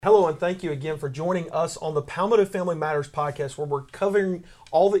Hello, and thank you again for joining us on the Palmetto Family Matters podcast, where we're covering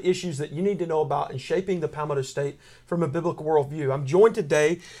all the issues that you need to know about in shaping the Palmetto State from a biblical worldview. I'm joined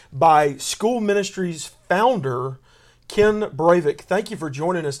today by School Ministries founder, Ken Bravik. Thank you for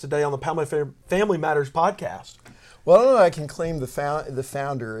joining us today on the Palmetto Family Matters podcast. Well, I don't know if I can claim the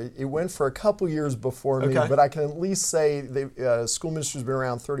founder. It went for a couple years before me, but I can at least say School Ministries has been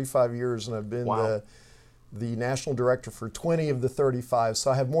around 35 years, and I've been the national director for 20 of the 35, so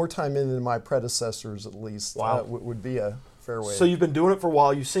I have more time in than my predecessors, at least. Wow. Would be a fair way. So you've been doing it for a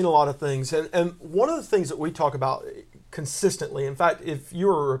while. You've seen a lot of things. And one of the things that we talk about consistently, in fact, if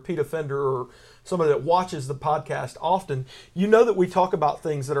you're a repeat offender or somebody that watches the podcast often, you know that we talk about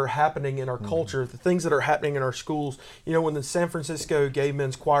things that are happening in our culture, the things that are happening in our schools. You know, when the San Francisco Gay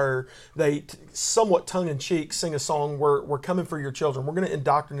Men's Choir, they somewhat tongue-in-cheek sing a song, we're coming for your children. We're going to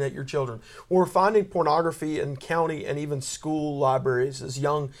indoctrinate your children. We're finding pornography in county and even school libraries as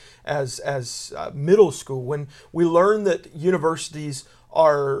young as middle school. When we learn that universities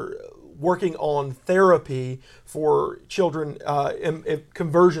are working on therapy for children, in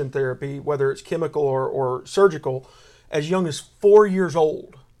conversion therapy, whether it's chemical or surgical, as young as 4 years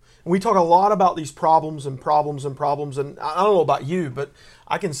old. And we talk a lot about these problems, and I don't know about you, but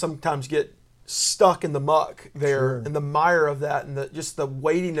I can sometimes get stuck in the muck there, in the mire of that, and just the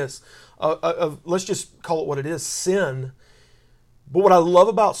weightiness of, let's just call it what it is, sin. But what I love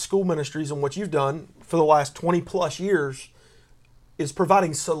about School Ministries and what you've done for the last 20 plus years is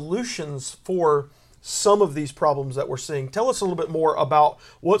providing solutions for some of these problems that we're seeing. Tell us a little bit more about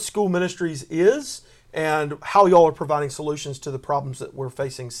what School Ministries is and how y'all are providing solutions to the problems that we're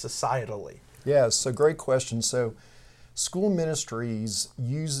facing societally. Yeah, so great question. So School Ministries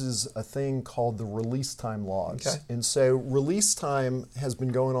uses a thing called the release time laws. Okay. And so release time has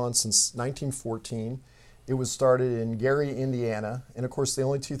been going on since 1914. It was started in Gary, Indiana. And of course, the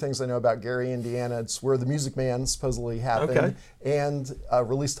only two things I know about Gary, Indiana, it's where the Music Man supposedly happened, and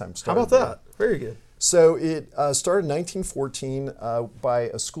release time started. How about that? Very good. So it started in 1914 by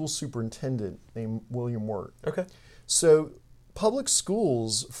a school superintendent named William Wirt. Okay. So public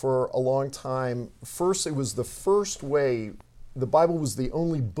schools for a long time, first it was the first way, the Bible was the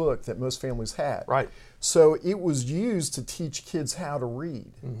only book that most families had. Right. So it was used to teach kids how to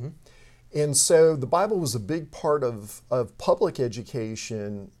read. Mm-hmm. And so the Bible was a big part of public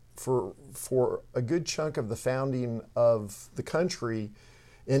education for a good chunk of the founding of the country,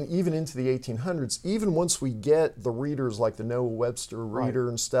 and even into the 1800s. Even once we get the readers like the Noah Webster reader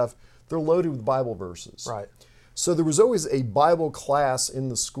and stuff, they're loaded with Bible verses. Right. So there was always a Bible class in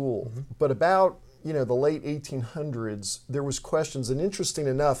the school. But about the late 1800s, there was questions. And interesting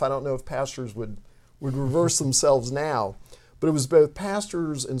enough, I don't know if pastors would reverse themselves now, but it was both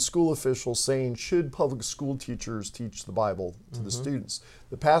pastors and school officials saying, should public school teachers teach the Bible to the students?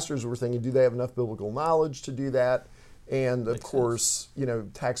 The pastors were thinking, do they have enough biblical knowledge to do that? And of course,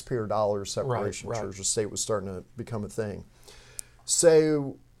 taxpayer dollars separation, church or state was starting to become a thing.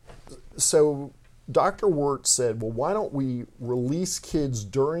 So Dr. Wirt said, well, why don't we release kids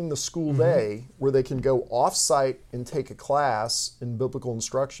during the school day where they can go off-site and take a class in biblical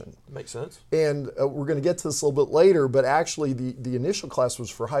instruction? Makes sense. And we're going to get to this a little bit later, but actually the initial class was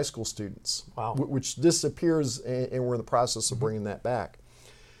for high school students, which disappears, and we're in the process of bringing that back.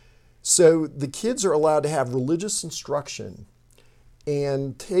 So the kids are allowed to have religious instruction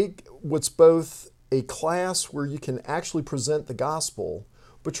and take what's both a class where you can actually present the gospel,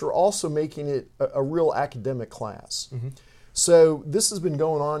 but you're also making it a real academic class. So this has been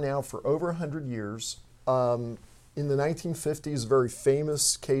going on now for over 100 years. In the 1950s, a very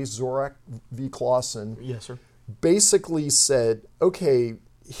famous case, Zorak v. Clausen, basically said, okay,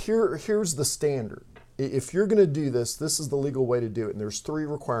 here's the standard. If you're going to do this, this is the legal way to do it. And there's three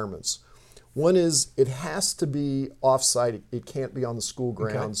requirements. One is it has to be off-site. It can't be on the school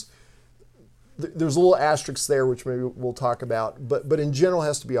grounds. There's a little asterisk there, which maybe we'll talk about, but in general, it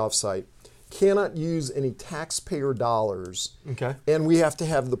has to be off-site. Cannot use any taxpayer dollars, and we have to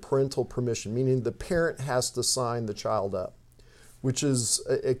have the parental permission, meaning the parent has to sign the child up, which is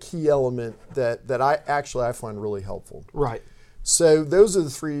a key element that I find really helpful. Right. So those are the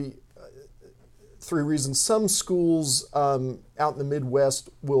three reasons. Some schools out in the Midwest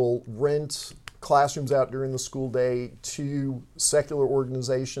will rent classrooms out during the school day to secular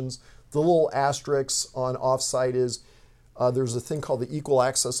organizations. The little asterisks on off-site is there's a thing called the equal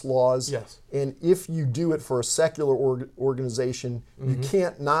access laws. Yes. And if you do it for a secular organization, you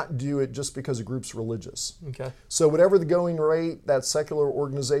can't not do it just because a group's religious. Okay. So whatever the going rate that secular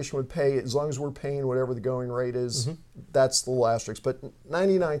organization would pay, as long as we're paying whatever the going rate is, that's the little asterisk. But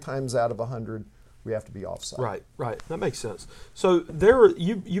 99 times out of 100, we have to be off-site. Right. That makes sense. So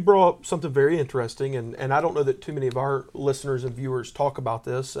you brought up something very interesting, and I don't know that too many of our listeners and viewers talk about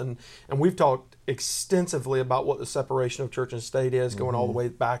this, and we've talked extensively about what the separation of church and state is, going all the way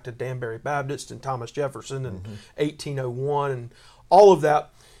back to Danbury Baptist and Thomas Jefferson and 1801 and all of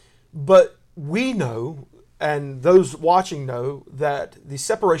that. But we know, and those watching know, that the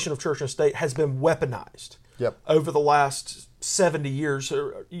separation of church and state has been weaponized over the last 70 years,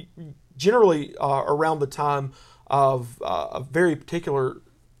 generally around the time of a very particular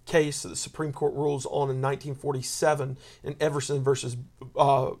case that the Supreme Court rules on in 1947 in Everson versus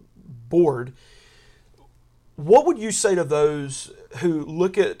Board. What would you say to those who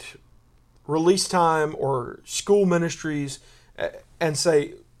look at release time or school ministries and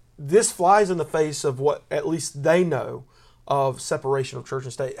say, this flies in the face of what at least they know of separation of church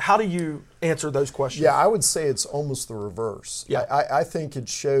and state? How do you answer those questions? Yeah, I would say it's almost the reverse. Yeah. I think it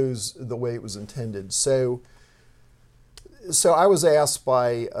shows the way it was intended. So I was asked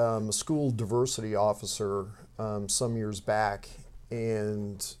by a school diversity officer some years back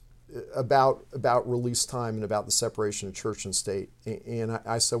and about release time and about the separation of church and state. And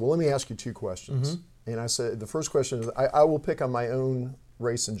I said, well, let me ask you two questions. And I said, the first question is, I will pick on my own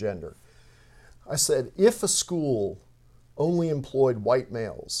race and gender. I said, if a school only employed white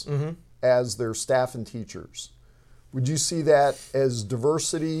males as their staff and teachers, would you see that as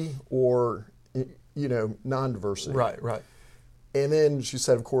diversity or, non-diversity? Right. And then she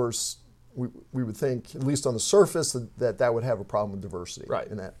said, of course, we would think, at least on the surface, that would have a problem with diversity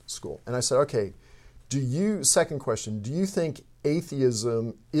in that school. And I said, okay, second question, do you think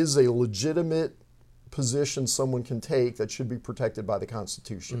atheism is a legitimate position someone can take that should be protected by the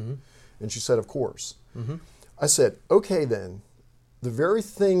Constitution? And she said, of course. I said, okay then, the very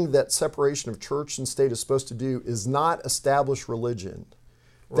thing that separation of church and state is supposed to do is not establish religion.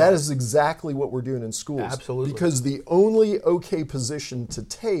 That is exactly what we're doing in schools. Absolutely. Because the only okay position to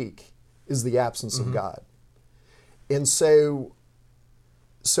take is the absence of God. And so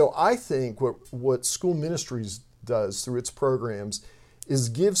I think what school ministries does through its programs is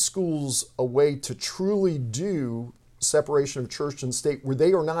give schools a way to truly do separation of church and state where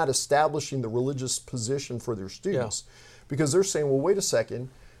they are not establishing the religious position for their students. Because they're saying, well, wait a second.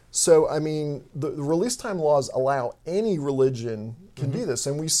 So, I mean, the release time laws allow any religion can do this.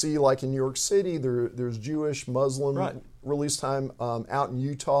 And we see, like in New York City, there's Jewish, Muslim release time. Out in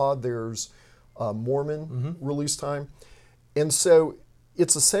Utah, there's Mormon release time. And so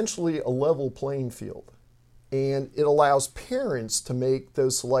it's essentially a level playing field. And it allows parents to make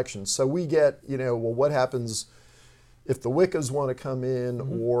those selections. So we get, well, what happens if the Wiccas want to come in,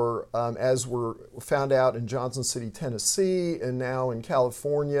 or as we're found out in Johnson City, Tennessee, and now in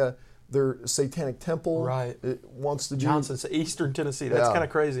California, their Satanic Temple wants to do... Johnson's Eastern Tennessee, that's kind of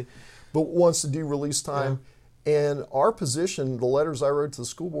crazy. But wants to do release time. And our position, the letters I wrote to the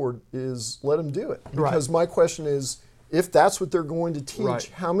school board, is let them do it. Because my question is, if that's what they're going to teach,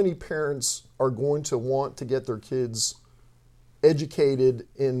 how many parents are going to want to get their kids educated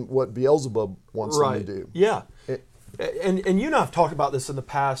in what Beelzebub wants them to do? Yeah. And you and I have talked about this in the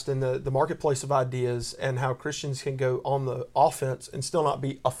past in the marketplace of ideas and how Christians can go on the offense and still not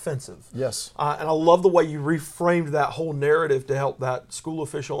be offensive. Yes. And I love the way you reframed that whole narrative to help that school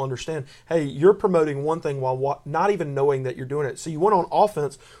official understand, hey, you're promoting one thing while not even knowing that you're doing it. So you went on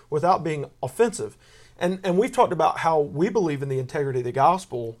offense without being offensive. And we've talked about how we believe in the integrity of the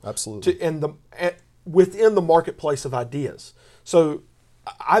gospel. Absolutely. Within the marketplace of ideas. So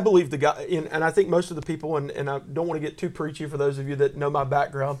I believe and I think most of the people, and I don't want to get too preachy for those of you that know my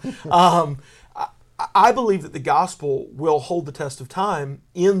background, I believe that the gospel will hold the test of time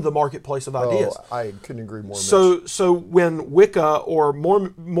in the marketplace of ideas. Oh, I couldn't agree more. So when Wicca or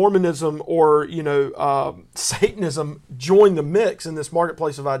Mormonism or Satanism join the mix in this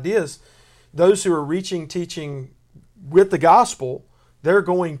marketplace of ideas, those who are teaching with the gospel, they're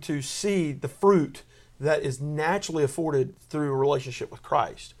going to see the fruit that is naturally afforded through a relationship with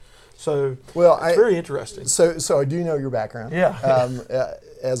Christ. So it's very interesting. So I do know your background. Yeah.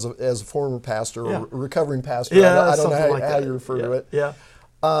 As a former pastor or recovering pastor. Yeah, I don't know how that. you refer to it. Yeah.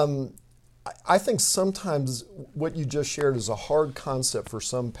 I think sometimes what you just shared is a hard concept for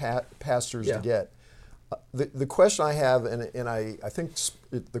some pastors to get. The question I have, and I think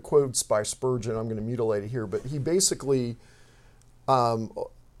the quote's by Spurgeon, I'm going to mutilate it here, but he basically,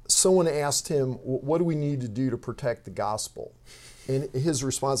 someone asked him, what do we need to do to protect the gospel? And his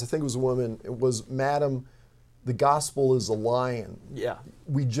response, I think it was a woman, it was, Madam, the gospel is a lion. Yeah.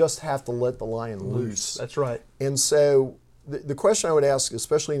 We just have to let the lion loose. That's right. And so the question I would ask,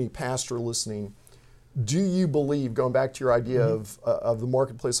 especially any pastor listening, do you believe, going back to your idea of the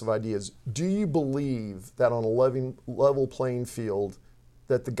marketplace of ideas, do you believe that on a level playing field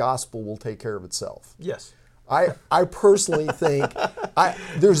that the gospel will take care of itself? Yes. I personally think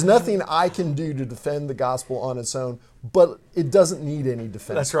there's nothing I can do to defend the gospel on its own, but it doesn't need any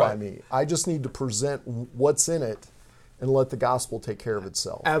defense by me. I just need to present what's in it and let the gospel take care of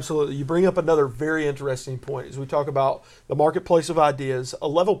itself. Absolutely. You bring up another very interesting point as we talk about the marketplace of ideas. A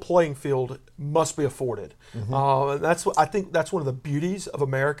level playing field must be afforded. And I think that's one of the beauties of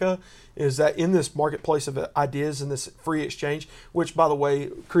America, is that in this marketplace of ideas and this free exchange, which, by the way,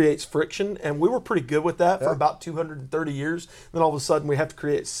 creates friction, and we were pretty good with that for about 230 years. Then all of a sudden we have to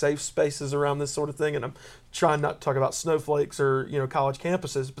create safe spaces around this sort of thing, and I'm trying not to talk about snowflakes or college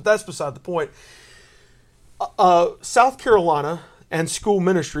campuses, but that's beside the point. South Carolina and school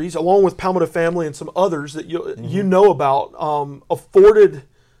ministries, along with Palmetto Family and some others that you know about, afforded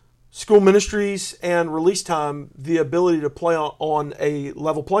school ministries and Release Time the ability to play on a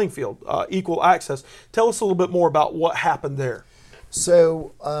level playing field, equal access. Tell us a little bit more about what happened there.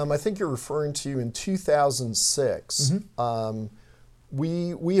 So I think you're referring to in 2006.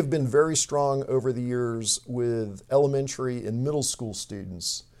 We have been very strong over the years with elementary and middle school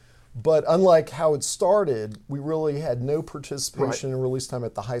students. But unlike how it started, we really had no participation in Release Time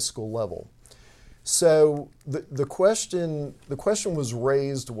at the high school level. So the question was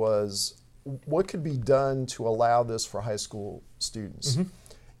raised was, what could be done to allow this for high school students?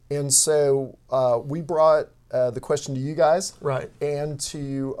 And so we brought the question to you guys and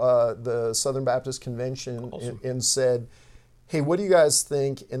to the Southern Baptist Convention and said, hey, what do you guys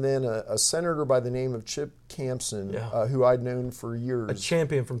think? And then a senator by the name of Chip Campson, who I'd known for years. A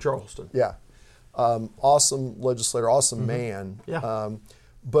champion from Charleston. Yeah. Awesome legislator, awesome man.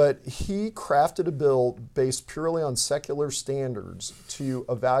 But he crafted a bill based purely on secular standards to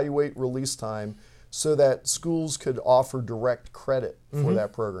evaluate Release Time so that schools could offer direct credit for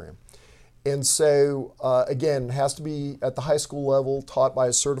that program. And so, again, it has to be at the high school level, taught by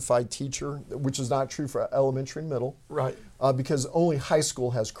a certified teacher, which is not true for elementary and middle. Because only high school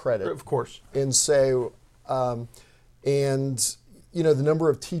has credit. Of course. And so, the number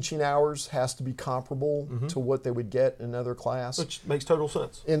of teaching hours has to be comparable to what they would get in another class. Which makes total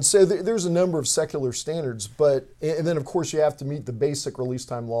sense. And so there's a number of secular standards, and then of course you have to meet the basic Release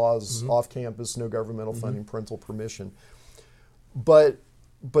Time laws, off campus, no governmental funding, parental permission. But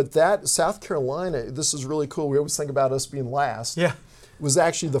that South Carolina, this is really cool. We always think about us being last. Was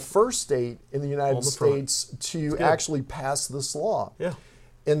actually the first state in the United States to actually pass this law.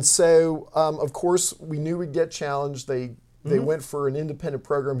 And so, of course, we knew we'd get challenged. They went for an independent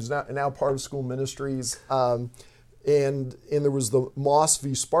program who's now part of school ministries. And there was the Moss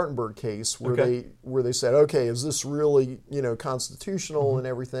v. Spartanburg case where they said, okay, is this really constitutional and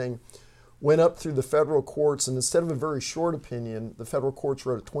everything? Went up through the federal courts, and instead of a very short opinion, the federal courts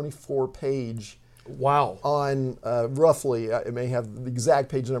wrote a 24-page on roughly, I may have the exact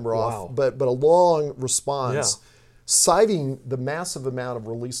page number off, but a long response citing the massive amount of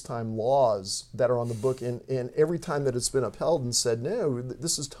Release Time laws that are on the book, and every time that it's been upheld and said, no,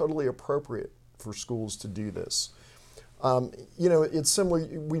 this is totally appropriate for schools to do this. It's similar.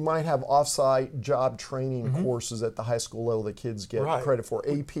 We might have off-site job training courses at the high school level that kids get credit for.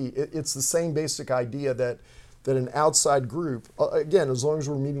 AP. It's the same basic idea that an outside group, again, as long as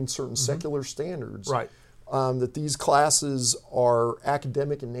we're meeting certain secular standards, that these classes are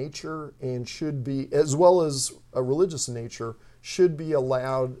academic in nature and should be, as well as religious in nature, should be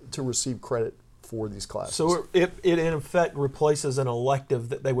allowed to receive credit for these classes. So it in effect replaces an elective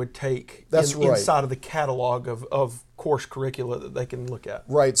that they would take inside of the catalog of course curricula that they can look at.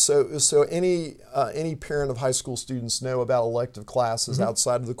 Right. So any parent of high school students know about elective classes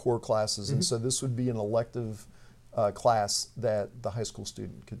outside of the core classes, and so this would be an elective class that the high school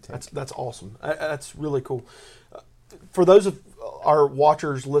student could take. That's awesome. That's really cool. For those of our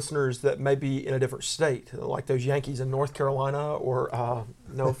watchers, listeners that may be in a different state, like those Yankees in North Carolina, or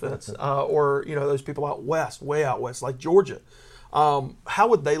no offense, or those people out west, way out west, like Georgia, how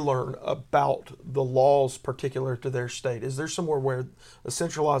would they learn about the laws particular to their state? Is there somewhere where a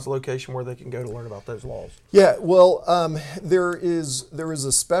centralized location where they can go to learn about those laws? Yeah, well, there is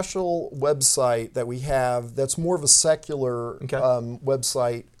a special website that we have that's more of a secular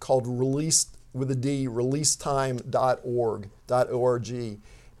website called releasetime.org,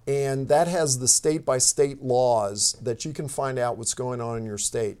 and that has the state-by-state laws that you can find out what's going on in your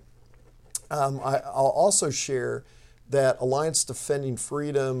state. I'll also share that Alliance Defending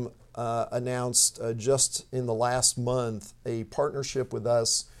Freedom announced just in the last month a partnership with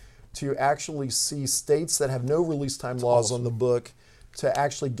us to actually see states that have no Release Time laws on the book to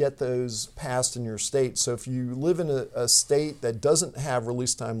actually get those passed in your state. So if you live in a state that doesn't have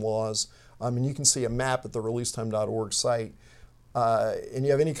release time laws, and you can see a map at the releasetime.org site, and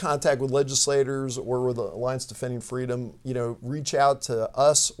you have any contact with legislators or with the Alliance Defending Freedom, reach out to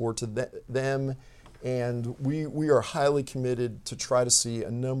us or to them. And we are highly committed to try to see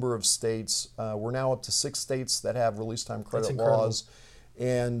a number of states. We're now up to 6 states that have release time credit laws.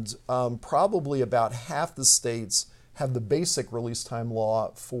 And probably about half the states have the basic release time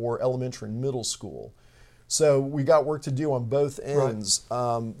law for elementary and middle school. So we got work to do on both ends.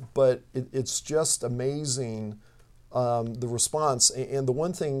 Right. But it's just amazing the response. And the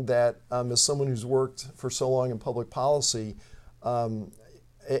one thing that, as someone who's worked for so long in public policy,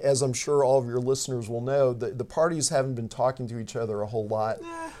 as I'm sure all of your listeners will know, the parties haven't been talking to each other a whole lot.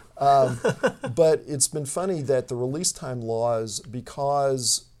 But it's been funny that the release time laws,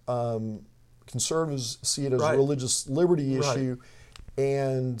 because conservatives see it as a religious liberty issue,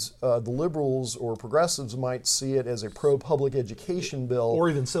 and the liberals or progressives might see it as a pro-public education bill. Or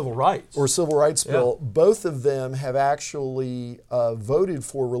even civil rights. Or civil rights bill. Both of them have actually voted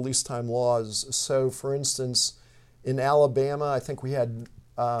for release time laws. So, for instance, in Alabama, I think we had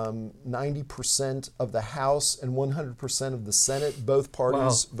 90% of the House and 100% of the Senate, both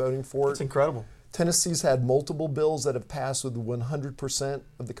parties voting for it. That's incredible. Tennessee's had multiple bills that have passed with 100%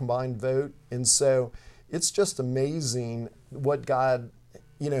 of the combined vote. And so it's just amazing what God,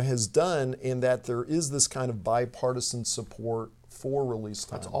 has done, and that there is this kind of bipartisan support for release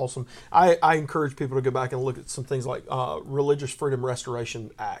time. That's awesome. I encourage people to go back and look at some things like Religious Freedom Restoration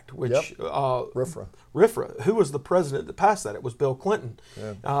Act, which RFRA. Who was the president that passed that? It was Bill Clinton.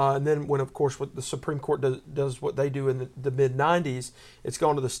 And then when the Supreme Court does what they do in the mid-'90s, it's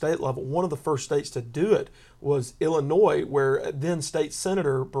gone to the state level. One of the first states to do it was Illinois, where then State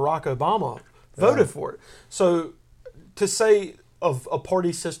Senator Barack Obama voted for it. So to say of a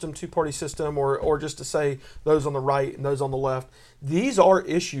party system, two-party system, or just to say those on the right and those on the left, these are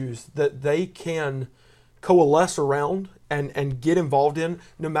issues that they can coalesce around and get involved in,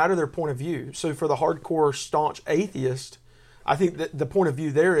 no matter their point of view. So for the hardcore, staunch atheist, I think that the point of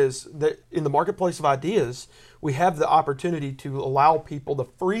view there is that in the marketplace of ideas, we have the opportunity to allow people the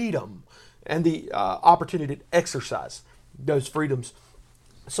freedom and the opportunity to exercise those freedoms.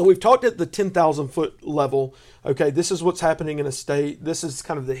 So we've talked at the 10,000 foot level. Okay, this is what's happening in a state. This is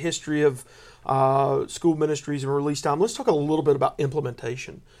kind of the history of school ministries and release time. Let's talk a little bit about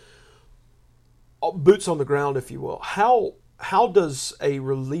implementation. Boots on the ground, if you will. How does a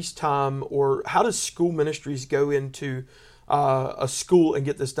release time, or how does school ministries go into a school and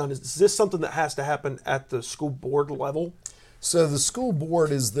get this done? Is this something that has to happen at the school board level? So the school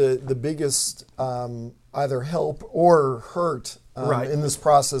board is the biggest either help or hurt in this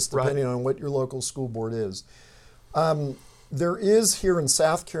process, depending on what your local school board is. There is here in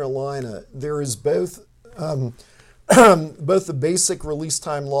South Carolina, there is both both the basic release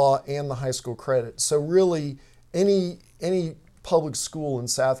time law and the high school credit. So really, any public school in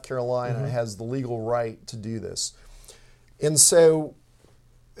South Carolina has the legal right to do this. And so,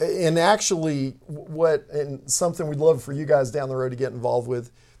 and actually, and something we'd love for you guys down the road to get involved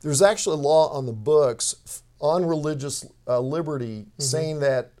with, there's actually a law on the books on religious liberty saying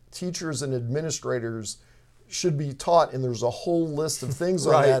that teachers and administrators should be taught, and there's a whole list of things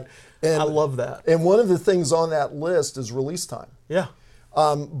on that. And I love that. And one of the things on that list is release time. Yeah.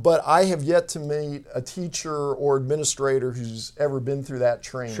 But I have yet to meet a teacher or administrator who's ever been through that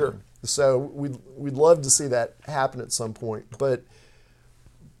training. Sure. So we'd love to see that happen at some point. But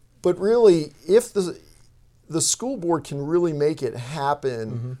really, if the school board can really make it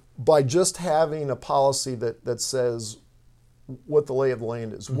happen by just having a policy that says what the lay of the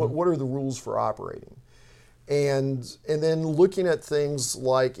land is, what are the rules for operating, and then looking at things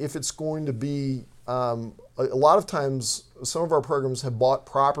like if it's going to be a lot of times some of our programs have bought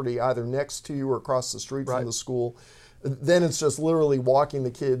property either next to or across the street from the school. Then it's just literally walking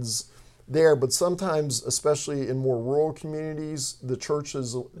the kids there. But sometimes, especially in more rural communities, the church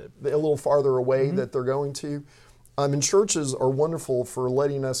is a little farther away that they're going to. And churches are wonderful for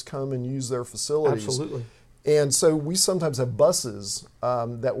letting us come and use their facilities. Absolutely. And so we sometimes have buses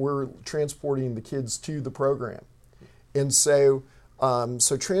that we're transporting the kids to the program. And so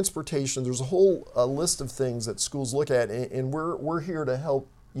transportation, there's a whole list of things that schools look at, and we're here to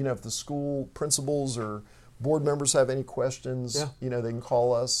help. If the school principals or board members have any questions, they can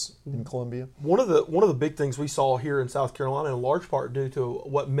call us in Columbia. One of the big things we saw here in South Carolina, in large part due to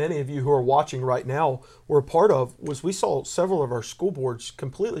what many of you who are watching right now were a part of, was we saw several of our school boards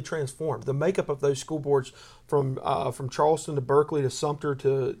completely transformed. The makeup of those school boards from Charleston to Berkeley to Sumter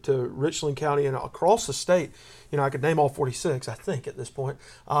to Richland County and across the state, I could name all 46, I think, at this point.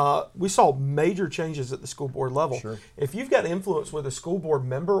 We saw major changes at the school board level. Sure. If you've got influence with a school board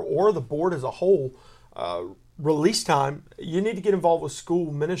member or the board as a whole, release time, you need to get involved with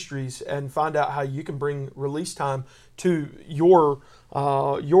school ministries and find out how you can bring release time to your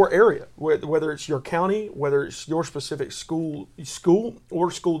area, whether it's your county, whether it's your specific school or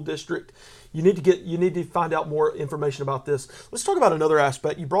school district. You need to find out more information about this. Let's talk about another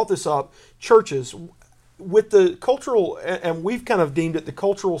aspect. You brought this up, churches. With the cultural, and we've kind of deemed it the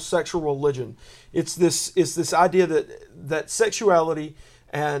cultural sexual religion. It's this idea that sexuality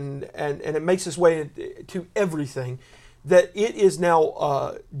and it makes its way to everything, that it is now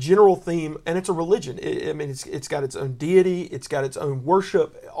a general theme, and it's a religion. It's got its own deity, it's got its own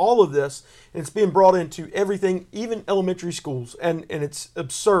worship, all of this, and it's being brought into everything, even elementary schools, and it's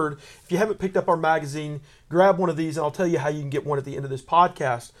absurd. If you haven't picked up our magazine, grab one of these, and I'll tell you how you can get one at the end of this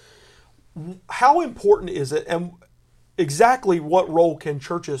podcast. How important is it, and exactly what role can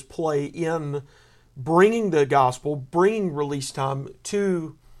churches play in bringing the gospel, bringing release time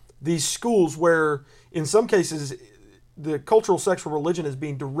to these schools where, in some cases, the cultural sexual religion is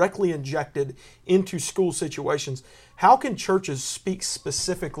being directly injected into school situations? How can churches speak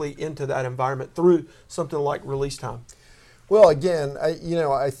specifically into that environment through something like release time? Well, again, I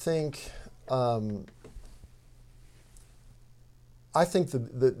think the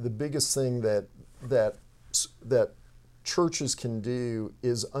biggest thing that churches can do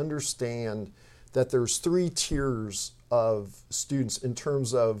is understand that there's 3 tiers of students in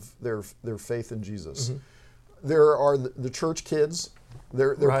terms of their faith in Jesus. Mm-hmm. There are the church kids.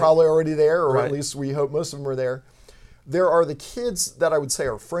 They're right. Probably already there, or right. At least we hope most of them are there. There are the kids that I would say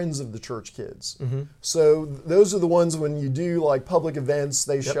are friends of the church kids. Mm-hmm. So those are the ones when you do like public events,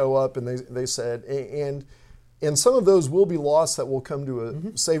 they yep. show up and they said, and some of those will be lost that will come to a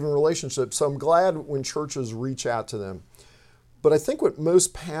mm-hmm. saving relationship. So I'm glad when churches reach out to them. But I think what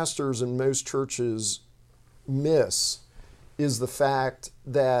most pastors and most churches miss is the fact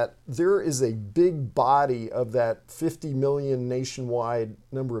that there is a big body of that 50 million nationwide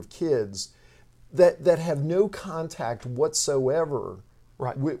number of kids that have no contact whatsoever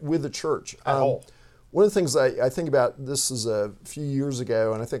right. with the church. At all. One of the things I think about, this is a few years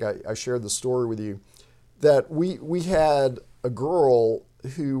ago, and I think I shared the story with you, that we had a girl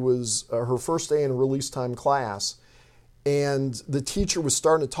who was her first day in a release time class, and the teacher was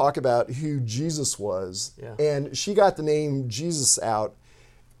starting to talk about who Jesus was, yeah. and she got the name Jesus out,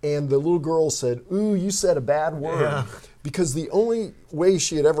 and the little girl said, "Ooh, you said a bad word," yeah. because the only way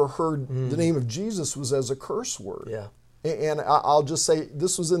she had ever heard the name of Jesus was as a curse word. Yeah. And I'll just say,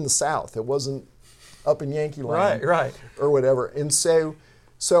 this was in the South. It wasn't up in Yankee land, right, or whatever. And so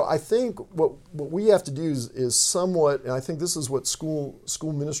I think what we have to do is somewhat, and I think this is what school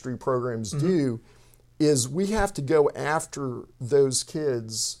ministry programs mm-hmm. do, is we have to go after those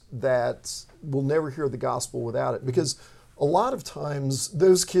kids that will never hear the gospel without it. Because a lot of times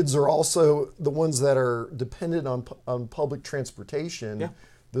those kids are also the ones that are dependent on public transportation, yeah.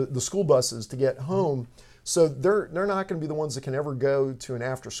 the school buses to get home. So they're not going to be the ones that can ever go to an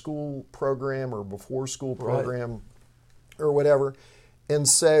after-school program or before-school program right. or whatever. And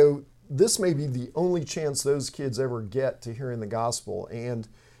so this may be the only chance those kids ever get to hearing the gospel. And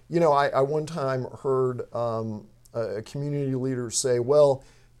I one time heard a community leader say, well,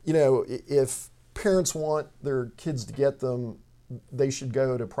 if parents want their kids to get them, they should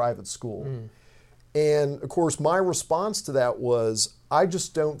go to private school. Mm. And of course, my response to that was, I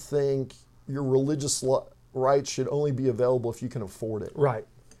just don't think your religious rights should only be available if you can afford it. Right.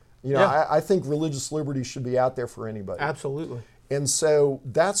 Yeah. I think religious liberty should be out there for anybody. Absolutely. And so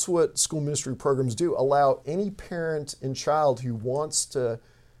that's what school ministry programs do, allow any parent and child who wants to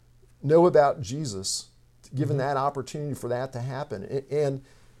know about Jesus, given mm-hmm. that opportunity for that to happen. And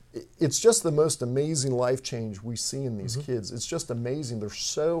it's just the most amazing life change we see in these mm-hmm. kids. It's just amazing. They're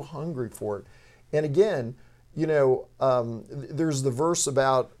so hungry for it. And again, there's the verse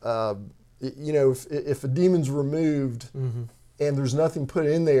about, if a demon's removed mm-hmm. and there's nothing put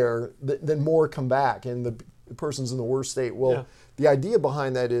in there, then more come back and the person's in the worst state. Well, yeah. the idea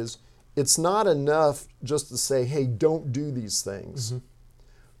behind that is it's not enough just to say, hey, don't do these things. Mm-hmm.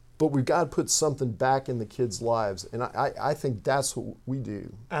 But we've got to put something back in the kids' lives. And I think that's what we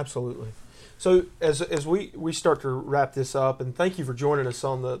do. Absolutely. So as we start to wrap this up, and thank you for joining us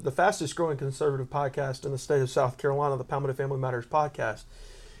on the fastest growing conservative podcast in the state of South Carolina, the Palmetto Family Matters podcast.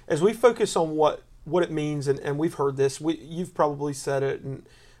 As we focus on what it means, and we've heard this, you've probably said it, and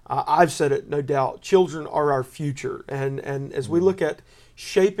I've said it, no doubt, children are our future. And as we look at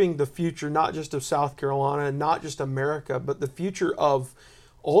shaping the future, not just of South Carolina, and not just America, but the future of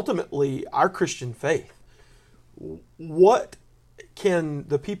ultimately our Christian faith, what can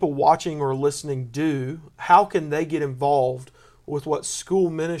the people watching or listening do? How can they get involved with what School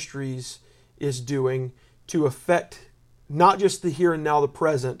Ministries is doing to affect not just the here and now, the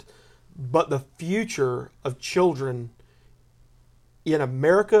present, but the future of children in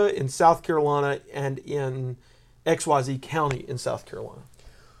America, in South Carolina, and in XYZ County in South Carolina?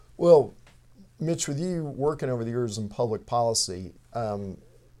 Well, Mitch, with you working over the years in public policy, you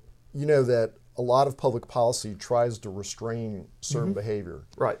know that a lot of public policy tries to restrain certain behavior.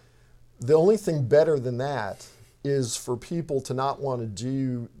 Right. The only thing better than that is for people to not want to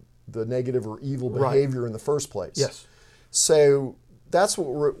do the negative or evil behavior in the first place. Yes. So that's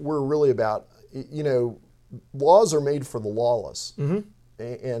what we're really about. You know, laws are made for the lawless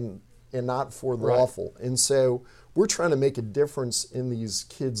and not for the lawful. And so we're trying to make a difference in these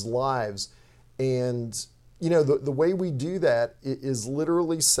kids' lives. And you know, the way we do that is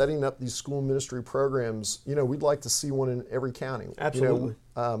literally setting up these school ministry programs. You know, we'd like to see one in every county. Absolutely.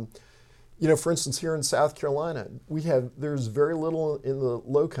 You know, for instance, here in South Carolina, there's very little in the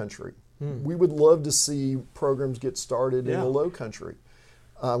Low Country. We would love to see programs get started in the Low Country.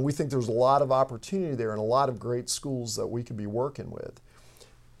 We think there's a lot of opportunity there and a lot of great schools that we could be working with.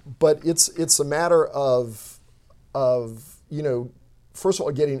 But it's a matter of you know, first of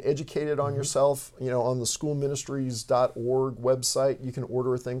all, getting educated on yourself. You know, on the schoolministries.org website, you can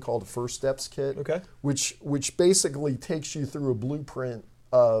order a thing called a First Steps Kit, which basically takes you through a blueprint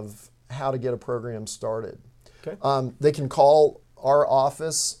of how to get a program started. They can call our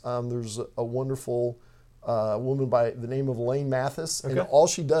office. There's a wonderful woman by the name of Elaine Mathis, and all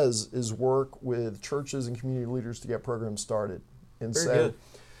she does is work with churches and community leaders to get programs started. And Very good.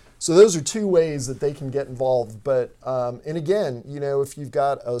 So those are two ways that they can get involved. But, and again, you know, if you've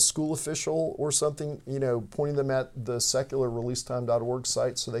got a school official or something, you know, pointing them at the secularreleasetime.org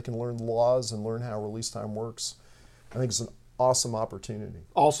site so they can learn the laws and learn how release time works, I think it's an awesome opportunity.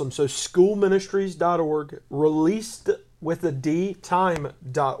 Awesome. So schoolministries.org,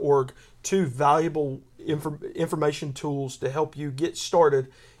 releasedwithad.time.org, two valuable information tools to help you get started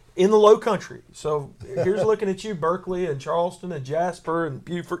in the Low Country. So here's looking at you, Berkeley and Charleston and Jasper and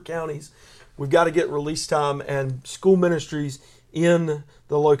Beaufort counties. We've got to get release time and school ministries in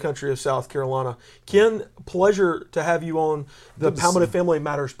the Low Country of South Carolina. Ken, pleasure to have you on the Palmetto Family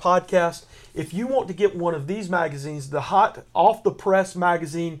Matters podcast. If you want to get one of these magazines, the hot off-the-press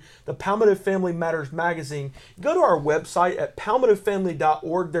magazine, the Palmetto Family Matters magazine, go to our website at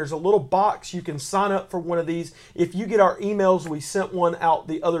palmettofamily.org. There's a little box. You can sign up for one of these. If you get our emails, we sent one out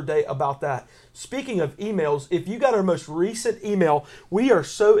the other day about that. Speaking of emails, if you got our most recent email, we are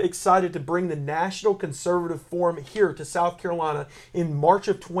so excited to bring the National Conservative Forum here to South Carolina in March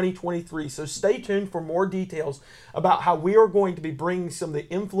of 2023. So stay tuned for more details about how we are going to be bringing some of the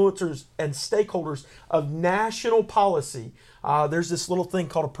influencers and stakeholders of national policy. There's this little thing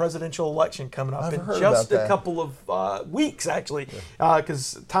called a presidential election coming up in just a couple of weeks, actually,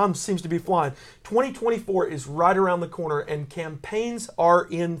 because time seems to be flying. 2024 is right around the corner, and campaigns are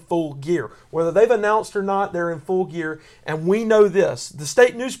in full gear. Whether they've announced or not, they're in full gear, and we know this. The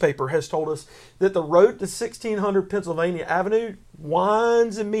state newspaper has told us that the road to 1600 Pennsylvania Avenue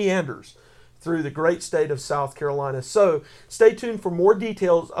winds and meanders through the great state of South Carolina. So stay tuned for more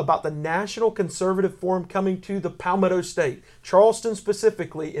details about the National Conservative Forum coming to the Palmetto State, Charleston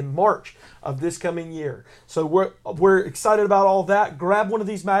specifically, in March of this coming year. So we're excited about all that. Grab one of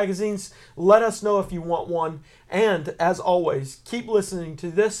these magazines. Let us know if you want one. And as always, keep listening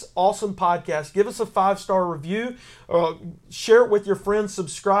to this awesome podcast. Give us a 5-star review. Share it with your friends.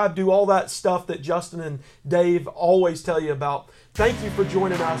 Subscribe. Do all that stuff that Justin and Dave always tell you about. Thank you for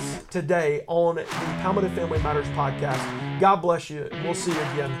joining us today on the Palmetto Family Matters podcast. God bless you, and we'll see you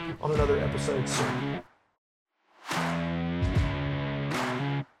again on another episode soon.